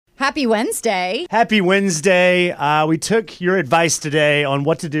Happy Wednesday. Happy Wednesday. We took your advice today on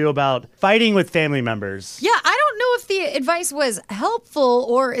what to do about fighting with family members. Yeah, I don't know if the advice was helpful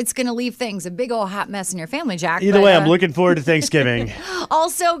or it's going to leave things a big old hot mess in your family, Jack. Either way, I'm looking forward to Thanksgiving.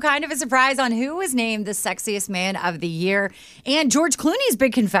 Also, kind of a surprise on who was named the sexiest man of the year and George Clooney's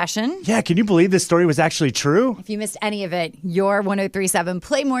big confession. Yeah, can you believe this story was actually true? If you missed any of it, your 103.7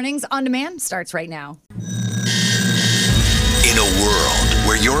 Play Mornings on Demand starts right now. In a world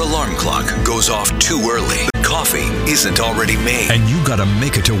where your alarm clock goes off too early, coffee isn't already made, and you gotta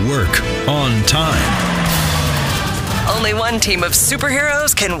make it to work on time. Only one team of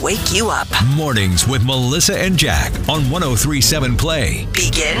superheroes can wake you up. Mornings with Melissa and Jack on 103.7 Play.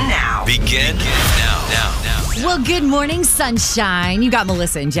 Begin now. Begin now. Well, good morning, sunshine. You got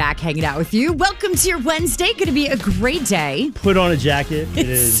Melissa and Jack hanging out with you. Welcome to your Wednesday. Going to be a great day. Put on a jacket. It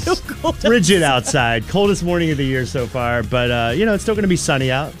is so cold frigid outside. Coldest morning of the year so far. But, it's still going to be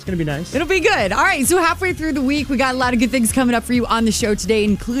sunny out. It's going to be nice. It'll be good. All right, so halfway through the week, we got a lot of good things coming up for you on the show today,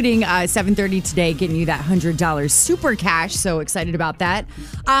 including 7:30 today, getting you that $100 super cash. So excited about that.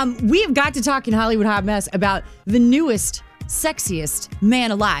 We have got to talk in Hollywood Hot Mess about the newest sexiest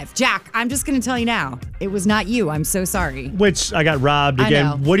man alive. Jack, I'm just going to tell you now, it was not you. I'm so sorry. Which I got robbed again. I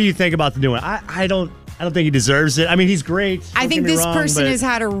know. What do you think about the new one? I don't think he deserves it. I mean, he's great. I think this person has has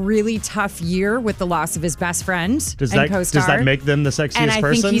had a really tough year with the loss of his best friend and co-star. Does that make them the sexiest person? And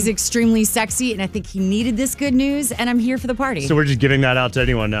I think he's extremely sexy, and I think he needed this good news, and I'm here for the party. So we're just giving that out to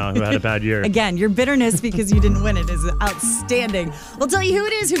anyone now who had a bad year. Again, your bitterness because you didn't win it is outstanding. We'll tell you who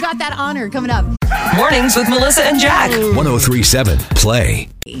it is who got that honor coming up. Mornings with Melissa and Jack. 103.7 Play.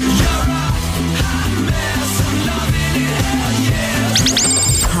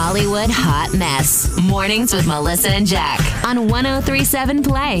 Hollywood Hot Mess. Mornings with Melissa and Jack on 103.7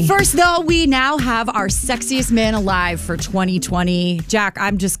 Play. First, though, we now have our sexiest man alive for 2020. Jack,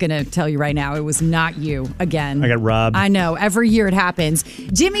 I'm just going to tell you right now, it was not you again. I got robbed. I know. Every year it happens.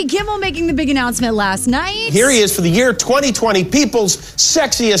 Jimmy Kimmel making the big announcement last night. Here he is for the year 2020, People's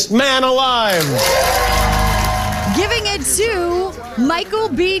Sexiest Man Alive. Giving it to Michael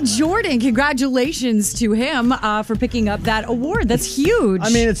B. Jordan. Congratulations to him for picking up that award. That's huge. I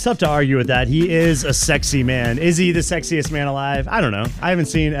mean, it's tough to argue with that. He is a sexy man. Is he the sexiest man alive? I don't know. I haven't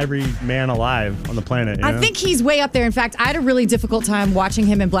seen every man alive on the planet. I think he's way up there. In fact, I had a really difficult time watching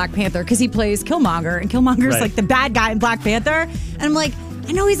him in Black Panther because he plays Killmonger, and Killmonger's like the bad guy in Black Panther. And I'm like,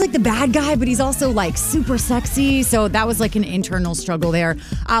 I know he's like the bad guy, but he's also like super sexy. So that was like an internal struggle there.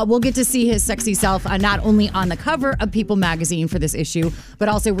 We'll get to see his sexy self not only on the cover of People magazine for this issue, but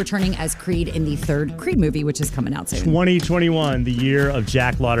also returning as Creed in the third Creed movie, which is coming out soon. 2021, the year of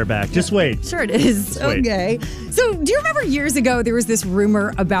Jack Lauderback. Just wait. Sure it is. Okay. So do you remember years ago, there was this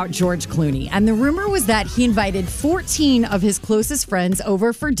rumor about George Clooney? And the rumor was that he invited 14 of his closest friends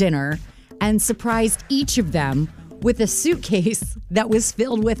over for dinner and surprised each of them with a suitcase that was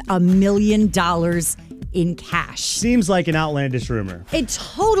filled with $1 million in cash. Seems like an outlandish rumor. It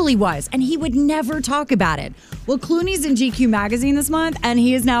totally was, and he would never talk about it. Well, Clooney's in GQ magazine this month, and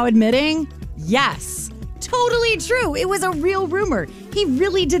he is now admitting, yes, totally true. It was a real rumor. He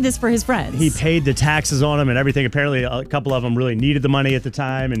really did this for his friends. He paid the taxes on them and everything. Apparently, a couple of them really needed the money at the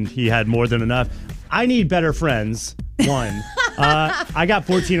time, and he had more than enough. I need better friends. One. I got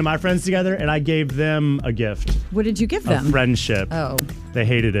 14 of my friends together, and I gave them a gift. What did you give them? A friendship. Oh. They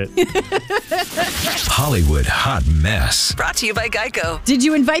hated it. Hollywood Hot Mess. Brought to you by Geico. Did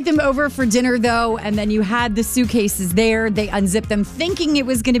you invite them over for dinner, though, and then you had the suitcases there? They unzipped them thinking it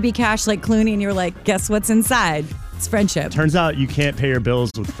was going to be cash like Clooney, and you're like, guess what's inside? It's friendship. Turns out you can't pay your bills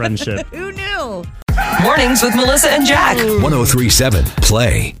with friendship. Who knew? Mornings with Melissa and Jack. 103.7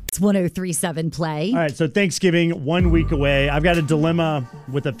 Play. It's 103.7 Play. All right, so Thanksgiving, 1 week away. I've got a dilemma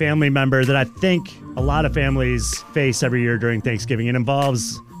with a family member that I think a lot of families face every year during Thanksgiving. It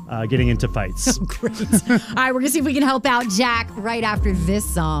involves getting into fights. Great. All right, we're going to see if we can help out Jack right after this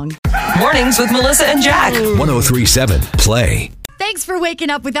song. Mornings with Melissa and Jack. 103.7 Play. Thanks for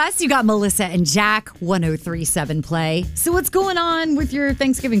waking up with us. You got Melissa and Jack, 103.7 Play. So what's going on with your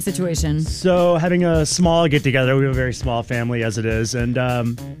Thanksgiving situation? So having a small get-together. We have a very small family as it is. And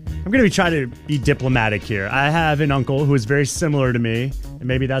I'm going to be trying to be diplomatic here. I have an uncle who is very similar to me. And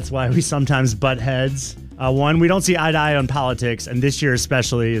maybe that's why we sometimes butt heads. One, we don't see eye to eye on politics. And this year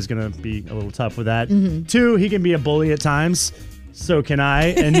especially is going to be a little tough with that. Mm-hmm. Two, he can be a bully at times. So can I.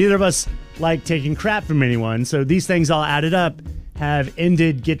 And neither of us like taking crap from anyone. So these things all added up have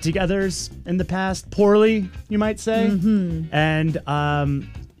ended get-togethers in the past poorly, you might say. Mm-hmm. And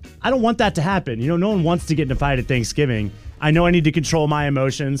I don't want that to happen. You know, no one wants to get in a fight at Thanksgiving. I know I need to control my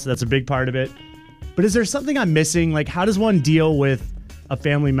emotions. That's a big part of it. But is there something I'm missing? Like, how does one deal with a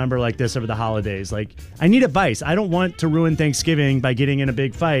family member like this over the holidays. Like, I need advice. I don't want to ruin Thanksgiving by getting in a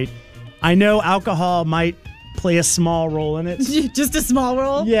big fight. I know alcohol might play a small role in it. Just a small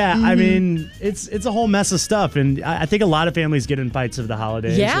role? Yeah, I mean, it's a whole mess of stuff, and I think a lot of families get in fights over the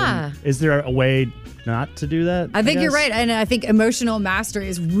holidays. Yeah. Is there a way not to do that? I think you're right, and I think emotional mastery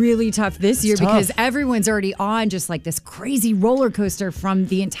is really tough this year because everyone's already on just like this crazy roller coaster from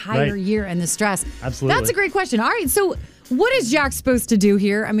the entire year and the stress. Absolutely. That's a great question. All right, so what is Jack supposed to do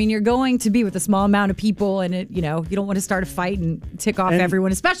here? I mean, you're going to be with a small amount of people, and you don't want to start a fight and tick off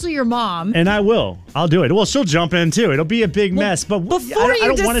everyone, especially your mom. And I'll do it. Well, she'll jump in too. It'll be a big mess, but before I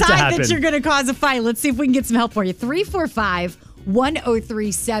don't want it to decide happen. that you're going to cause a fight, let's see if we can get some help for you.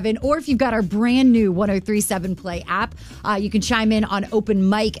 345-1037, or if you've got our brand new 1037 Play app, you can chime in on open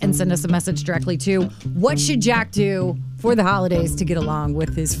mic and send us a message directly to what should Jack do for the holidays to get along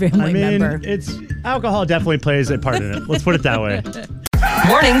with his family member. It's alcohol definitely plays a part in it. Let's put it that way.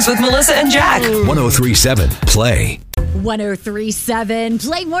 Mornings with Melissa and Jack. 1037 Play. 1037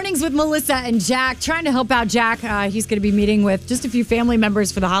 Play Mornings with Melissa and Jack. Trying to help out Jack. He's going to be meeting with just a few family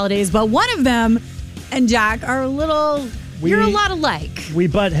members for the holidays, but one of them and Jack are you're a lot alike. We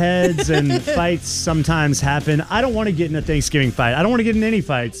butt heads and fights sometimes happen. I don't want to get in a Thanksgiving fight. I don't want to get in any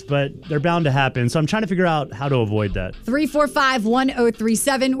fights, but they're bound to happen. So I'm trying to figure out how to avoid that.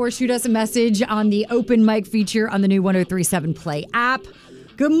 345-1037 or shoot us a message on the open mic feature on the new 1037 Play app.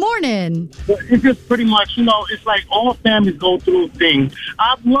 Good morning. It's just pretty much, it's like all families go through things.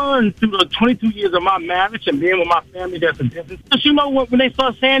 I've learned through the 22 years of my marriage and being with my family, there's a difference. But you know what, when they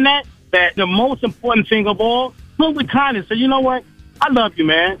start saying that the most important thing of all, look with kindness. So you know what? I love you,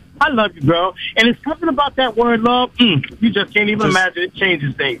 man. I love you, girl. And it's something about that word love. You just can't even imagine it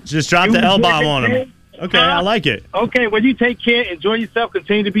changes things. Just drop the L-bomb on them. Okay, I like it. Okay, well, you take care. Enjoy yourself.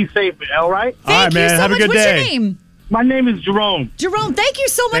 Continue to be safe, all right? All right, man. Have a good day. What's your name? My name is Jerome. Jerome, thank you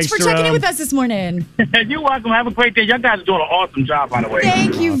so much for checking in with us this morning. You're welcome. Have a great day. Y'all guys are doing an awesome job, by the way.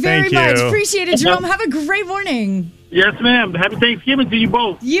 Thank you very much. Appreciate it, Jerome. Have a great morning. Yes, ma'am. Happy Thanksgiving to you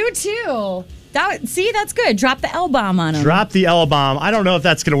both. You too. That's good. Drop the L-bomb on him. Drop the L-bomb. I don't know if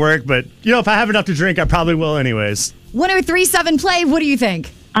that's going to work, but, if I have enough to drink, I probably will anyways. 1037 Play, what do you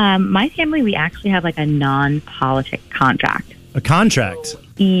think? My family, we actually have like a non-politic contract. A contract?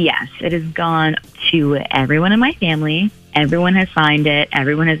 Yes. It has gone to everyone in my family. Everyone has signed it.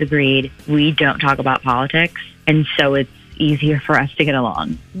 Everyone has agreed. We don't talk about politics. And so it's easier for us to get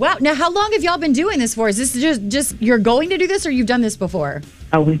along. Wow. Now, how long have y'all been doing this for? Is this just you're going to do this, or you've done this before?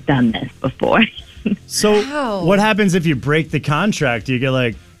 Oh, we've done this before. So what happens if you break the contract? Do you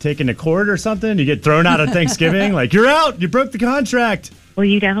get taken to court or something? You get thrown out of Thanksgiving? You're out. You broke the contract. Well,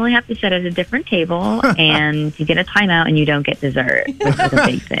 you definitely have to sit at a different table, and you get a timeout, and you don't get dessert, which is a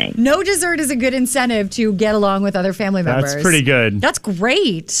big thing. No dessert is a good incentive to get along with other family members. That's pretty good. That's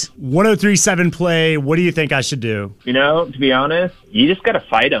great. 1037 Play, what do you think I should do? To be honest, you just got to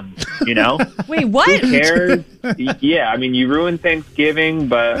fight them, Wait, what? Who cares? Yeah, I mean, you ruin Thanksgiving,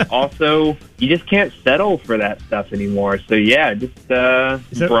 but also you just can't settle for that stuff anymore. So, yeah, just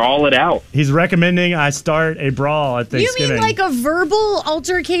brawl it out. He's recommending I start a brawl at Thanksgiving. You mean a verbal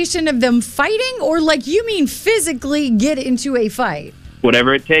altercation of them fighting, or you mean physically get into a fight?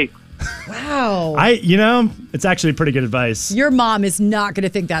 Whatever it takes. Wow. It's actually pretty good advice. Your mom is not going to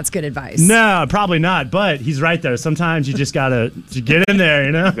think that's good advice. No, probably not. But he's right there. Sometimes you just got to get in there,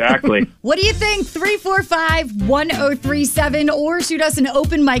 Exactly. What do you think? 345-1037 or shoot us an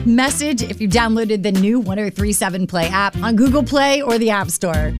open mic message if you downloaded the new 1037 Play app on Google Play or the App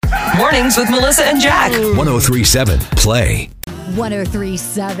Store. Mornings with Melissa and Jack. 1037 Play.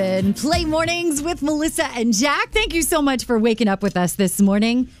 1037 Play Mornings with Melissa and Jack. Thank you so much for waking up with us this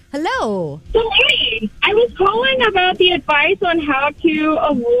morning. Hello. Good morning. I was calling about the advice on how to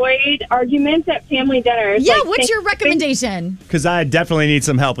avoid arguments at family dinners. Yeah, what's your recommendation? Because I definitely need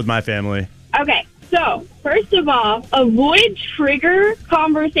some help with my family. Okay. So, first of all, avoid trigger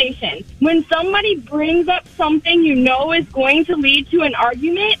conversations. When somebody brings up something you know is going to lead to an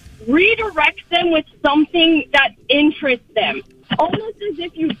argument, redirect them with something that interests them. Almost as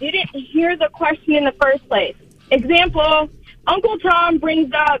if you didn't hear the question in the first place. Example, Uncle Tom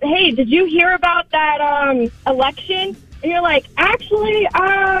brings up, hey, did you hear about that election? And you're like, actually,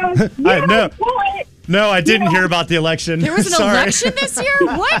 yeah, No, I didn't hear about the election. There was an election this year?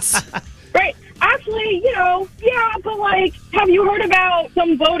 What? Right. Actually, yeah, but have you heard about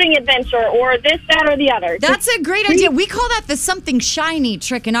some voting adventure or this, that, or the other? That's a great idea. We call that the something shiny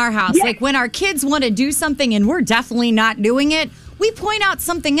trick in our house. Yes. When our kids want to do something and we're definitely not doing it, we point out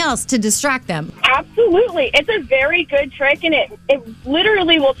something else to distract them. Absolutely. It's a very good trick, and it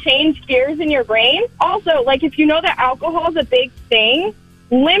literally will change gears in your brain. Also, like if you know that alcohol is a big thing,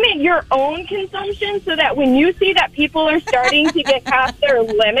 limit your own consumption so that when you see that people are starting to get past their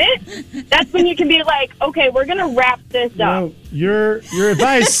limit, that's when you can be like, okay, we're going to wrap this up. Your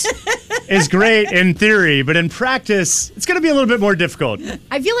advice is great in theory, but in practice, it's going to be a little bit more difficult.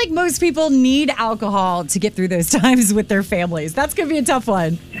 I feel like most people need alcohol to get through those times with their families. That's going to be a tough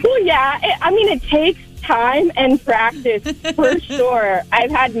one. Well, yeah. It takes time and practice for sure. I've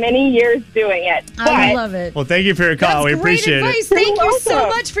had many years doing it. I love it. Well, thank you for your call. We appreciate it. Thank you so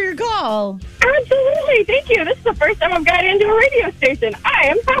much for your call. Absolutely. Thank you. This is the first time I've gotten into a radio station. I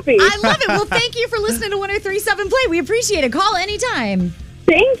am happy. I love it. Well, thank you for listening to 103.7 Play. We appreciate it. Call anytime.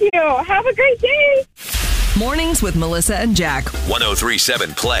 Thank you. Have a great day. Mornings with Melissa and Jack.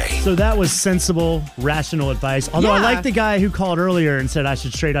 103.7 Play. So that was sensible, rational advice. Although I like the guy who called earlier and said I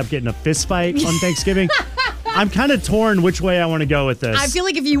should straight up get in a fist fight on Thanksgiving. I'm kind of torn which way I want to go with this. I feel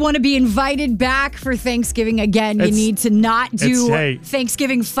like if you want to be invited back for Thanksgiving again, you need to not do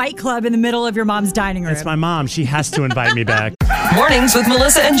Thanksgiving Fight Club in the middle of your mom's dining room. It's my mom. She has to invite me back. Mornings with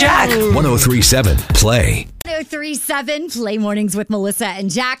Melissa and Jack. 103.7 Play. 103.7 Play Mornings with Melissa and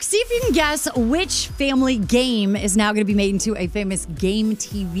Jack. See if you can guess which family game is now going to be made into a famous game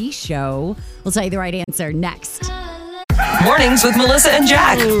TV show. We'll tell you the right answer next. Mornings with Melissa and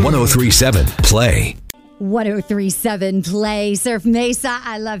Jack. 103.7 Play. 103.7 Play. Surf Mesa,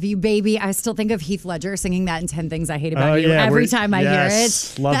 I love you, baby. I still think of Heath Ledger singing that in 10 Things I Hate About You every time I hear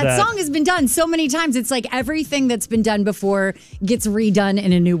it. Love that song has been done so many times. It's like everything that's been done before gets redone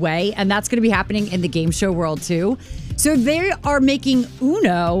in a new way. And that's going to be happening in the game show world, too. So they are making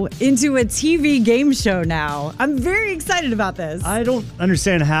Uno into a TV game show now. I'm very excited about this. I don't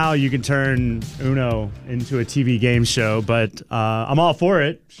understand how you can turn Uno into a TV game show, but I'm all for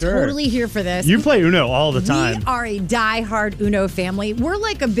it. Sure. Totally here for this. You play Uno all the time. We are a diehard Uno family. We're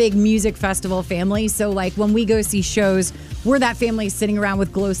like a big music festival family. So like when we go see shows, we're that family sitting around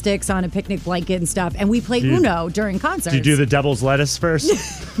with glow sticks on a picnic blanket and stuff. And we play Uno during concerts. Do you do the devil's lettuce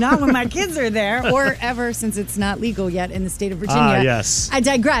first? Not when my kids are there or ever, since it's not legal yet in the state of Virginia. Yes. I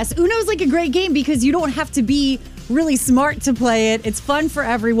digress. Uno's like a great game because you don't have to be really smart to play it. It's fun for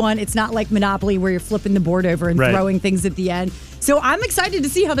everyone. It's not like Monopoly where you're flipping the board over and throwing things at the end. So I'm excited to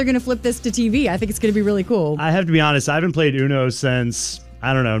see how they're going to flip this to TV. I think it's going to be really cool. I have to be honest. I haven't played Uno since,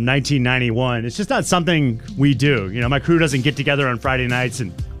 1991. It's just not something we do. You know, my crew doesn't get together on Friday nights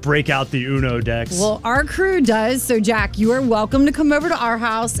and break out the Uno decks. Well, our crew does. So, Jack, you are welcome to come over to our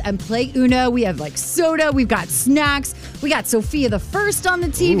house and play Uno. We have like soda. We've got snacks. We got Sophia the First on the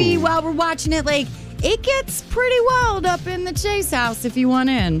TV while we're watching it. Like, it gets pretty wild up in the Chase house if you want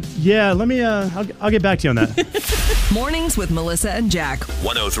in. Yeah, let me, I'll get back to you on that. Mornings with Melissa and Jack.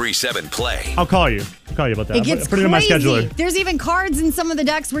 103.7 Play. I'll call you. About that. It gets Put it in my scheduler. There's even cards in some of the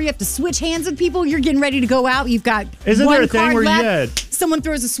decks where you have to switch hands with people. You're getting ready to go out. You've got Isn't one there a thing card where left. Someone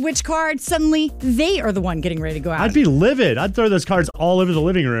throws a switch card. Suddenly, they are the one getting ready to go out. I'd be livid. I'd throw those cards all over the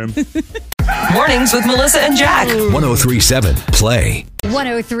living room. Mornings with Melissa and Jack. 103.7 Play.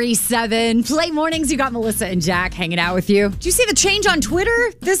 103.7 Play Mornings. You got Melissa and Jack hanging out with you. Did you see the change on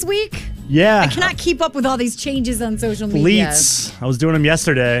Twitter this week? Yeah. I cannot keep up with all these changes on social media. Fleets. I was doing them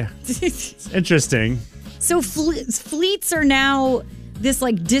yesterday. It's interesting. So fleets are now this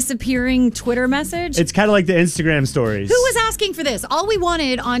like disappearing Twitter message. It's kind of like the Instagram stories. Who was asking for this? All we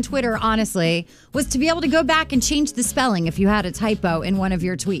wanted on Twitter, honestly, was to be able to go back and change the spelling if you had a typo in one of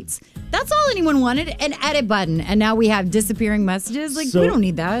your tweets. That's all anyone wanted, an edit button. And now we have disappearing messages. Like, we don't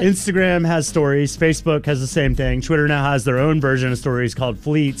need that. Instagram has stories. Facebook has the same thing. Twitter now has their own version of stories called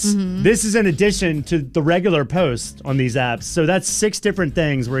Fleets. Mm-hmm. This is in addition to the regular post on these apps. So that's 6 different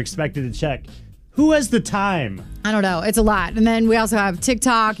things we're expected to check. Who has the time? I don't know. It's a lot. And then we also have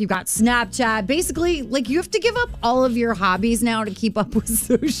TikTok. You've got Snapchat. Basically, like, you have to give up all of your hobbies now to keep up with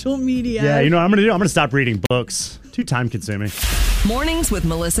social media. Yeah, you know what I'm going to do? I'm going to stop reading books. Too time consuming. Mornings with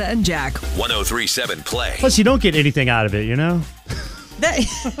Melissa and Jack. 103.7 Play. Plus, you don't get anything out of it, you know?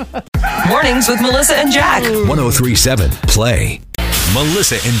 Mornings with Melissa and Jack. 103.7 Play.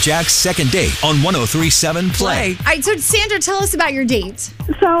 Melissa and Jack's second date on 103.7 Play. All right, so Sandra, tell us about your date.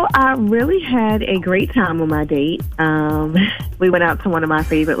 So I really had a great time with my date. We went out to one of my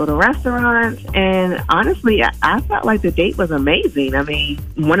favorite little restaurants, and honestly, I felt like the date was amazing. I mean,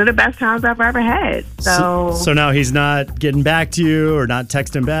 one of the best times I've ever had. So now he's not getting back to you or not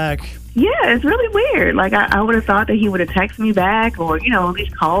texting back? Yeah, it's really weird. Like, I would have thought that he would have texted me back or, at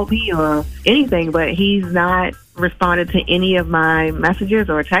least called me or anything, but he's not responded to any of my messages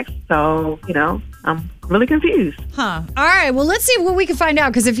or texts. So, I'm really confused. Huh. All right. Well, let's see what we can find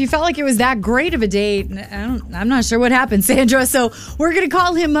out, because if you felt like it was that great of a date, I'm not sure what happened, Sandra. So we're going to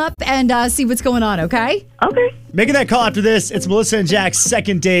call him up and see what's going on, okay? Okay. Making that call after this, it's Melissa and Jack's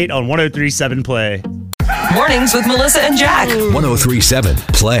second date on 103.7 Play. Mornings with Melissa and Jack.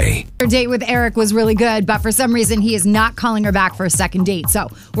 103.7 Play. Her date with Eric was really good, but for some reason he is not calling her back for a second date. So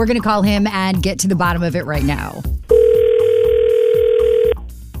we're going to call him and get to the bottom of it right now.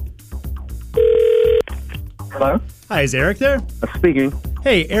 Hello? Hi, is Eric there? Speaking.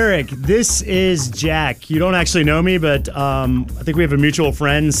 Hey, Eric, this is Jack. You don't actually know me, but I think we have a mutual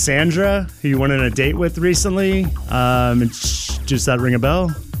friend, Sandra, who you went on a date with recently. Does that ring a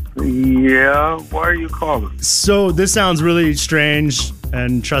bell? Yeah, why are you calling? So this sounds really strange,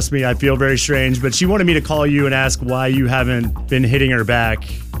 and trust me, I feel very strange, but she wanted me to call you and ask why you haven't been hitting her back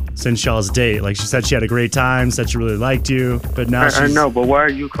since y'all's date. Like, she said she had a great time, said she really liked you, but now I know, but why are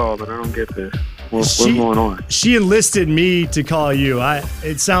you calling? I don't get this. What's going on? She enlisted me to call you.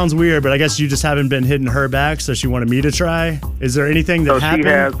 It sounds weird, but I guess you just haven't been hitting her back, so she wanted me to try. Is there anything that happened? So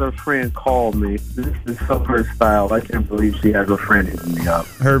she has her friend call me. This is so her style. I can't believe she has her friend hitting me up.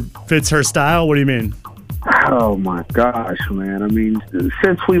 Fits her style? What do you mean? Oh my gosh, man. I mean,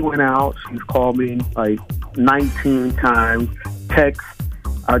 since we went out, she's called me like 19 times. Text,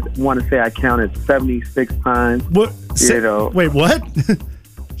 I want to say I counted 76 times. What? Wait, what?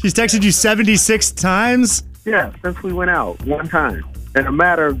 She's texted you 76 times? Yeah, since we went out, one time. In a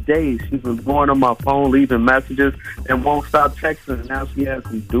matter of days, she's been going on my phone, leaving messages, and won't stop texting. And now she has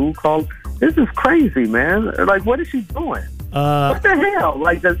some dude calls. This is crazy, man. Like, what is she doing? What the hell?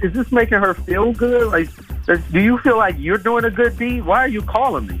 Like, is this making her feel good? Like, do you feel like you're doing a good deed? Why are you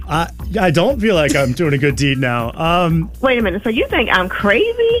calling me? I don't feel like I'm doing a good deed now. Wait a minute. So you think I'm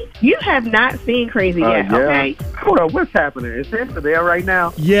crazy? You have not seen Crazy yet, yeah. okay? Hold on. What's happening? Is Sandra there right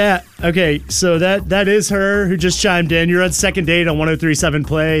now? Yeah. Okay. So that is her who just chimed in. You're on second date on 103.7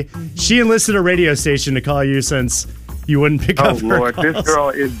 Play. She enlisted a radio station to call you since you wouldn't pick up her Lord, calls. This girl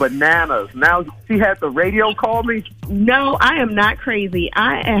is bananas. Now she had the radio call me? No, I am not crazy.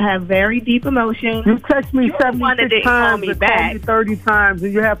 I have very deep emotions. You text me 76 times call me and back. call me 30 times,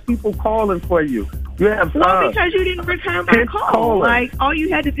 and you have people calling for you. You have because you didn't return my call. Like, all you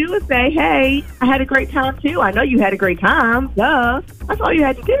had to do is say, hey, I had a great time, too. I know you had a great time. Duh. That's all you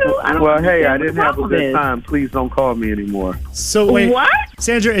had to do. I didn't have a good time. Please don't call me anymore. So wait, what?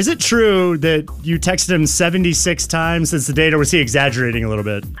 Sandra, is it true that you texted him 76 times since the date, or was he exaggerating a little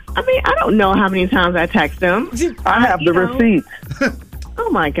bit? I mean, I don't know how many times I text him. I have the receipt. Oh,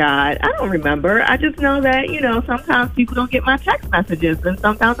 my God. I don't remember. I just know that, sometimes people don't get my text messages, and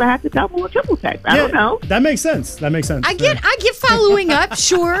sometimes I have to double or triple text. I don't know. That makes sense. I get following up,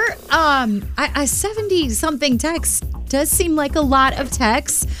 sure. A 70-something text does seem like a lot of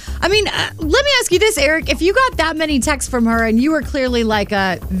texts. I mean, let me ask you this, Eric. If you got that many texts from her and you were clearly like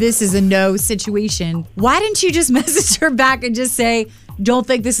this is a no situation, why didn't you just message her back and just say, don't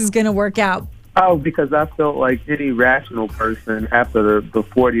think this is going to work out? Oh, because I felt like any rational person after the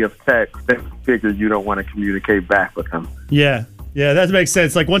 40th text, they figured you don't want to communicate back with them. Yeah, that makes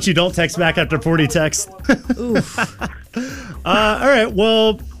sense. Like, once you don't text back after 40 texts. Oof. All right,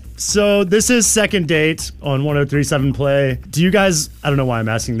 well, so this is second date on 103.7 Play. Do you guys, I don't know why I'm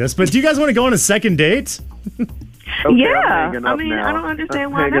asking this, but do you guys want to go on a second date? Okay, yeah, I mean, I don't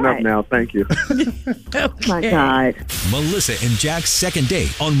understand why hanging not. up now, thank you. Oh my God. Melissa and Jack's second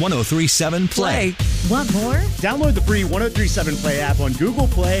date on 103.7 Play. Want more? Download the free 103.7 Play app on Google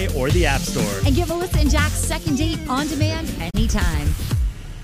Play or the App Store. And get Melissa and Jack's second date on demand anytime.